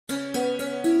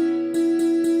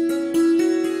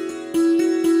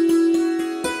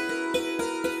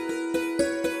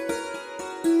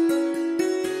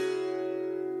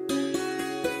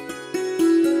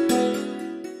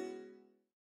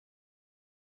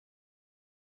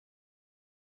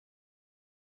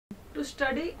to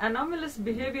study anomalous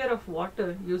behavior of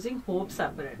water using Hope's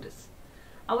apparatus.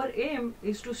 Our aim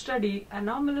is to study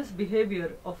anomalous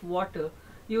behavior of water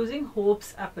using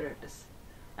Hope's apparatus.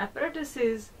 Apparatus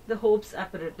is the Hope's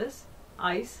apparatus,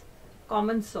 ice,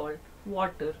 common salt,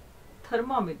 water,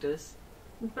 thermometers.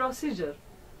 In procedure,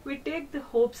 we take the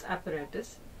Hope's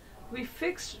apparatus, we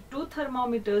fixed two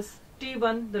thermometers,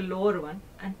 T1 the lower one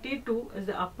and T2 as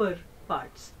the upper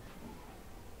parts.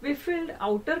 We filled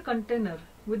outer container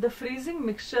with the freezing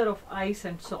mixture of ice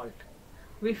and salt.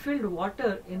 We filled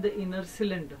water in the inner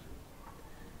cylinder.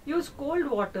 Use cold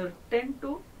water 10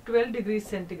 to 12 degrees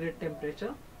centigrade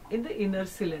temperature in the inner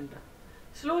cylinder.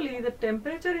 Slowly the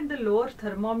temperature in the lower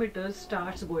thermometer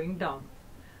starts going down.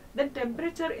 Then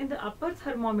temperature in the upper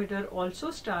thermometer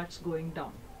also starts going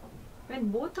down. When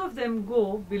both of them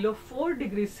go below 4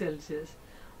 degrees Celsius,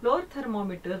 lower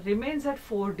thermometer remains at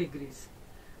 4 degrees.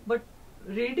 But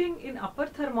reading in upper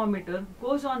thermometer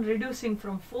goes on reducing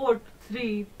from 4,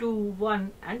 3, 2,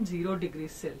 1 and 0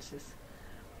 degrees Celsius.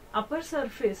 Upper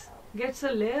surface gets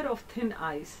a layer of thin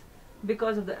ice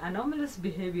because of the anomalous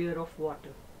behavior of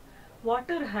water.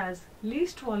 Water has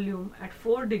least volume at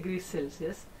 4 degrees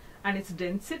Celsius and its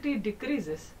density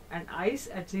decreases, and ice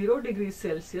at 0 degrees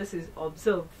Celsius is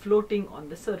observed floating on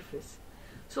the surface.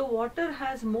 So water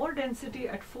has more density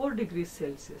at 4 degrees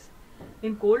Celsius.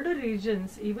 In colder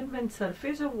regions, even when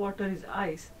surface of water is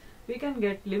ice, we can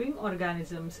get living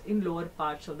organisms in lower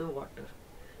parts of the water.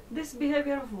 This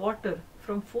behavior of water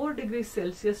from 4 degrees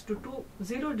Celsius to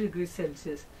 0 degrees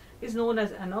Celsius is known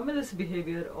as anomalous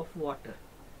behavior of water.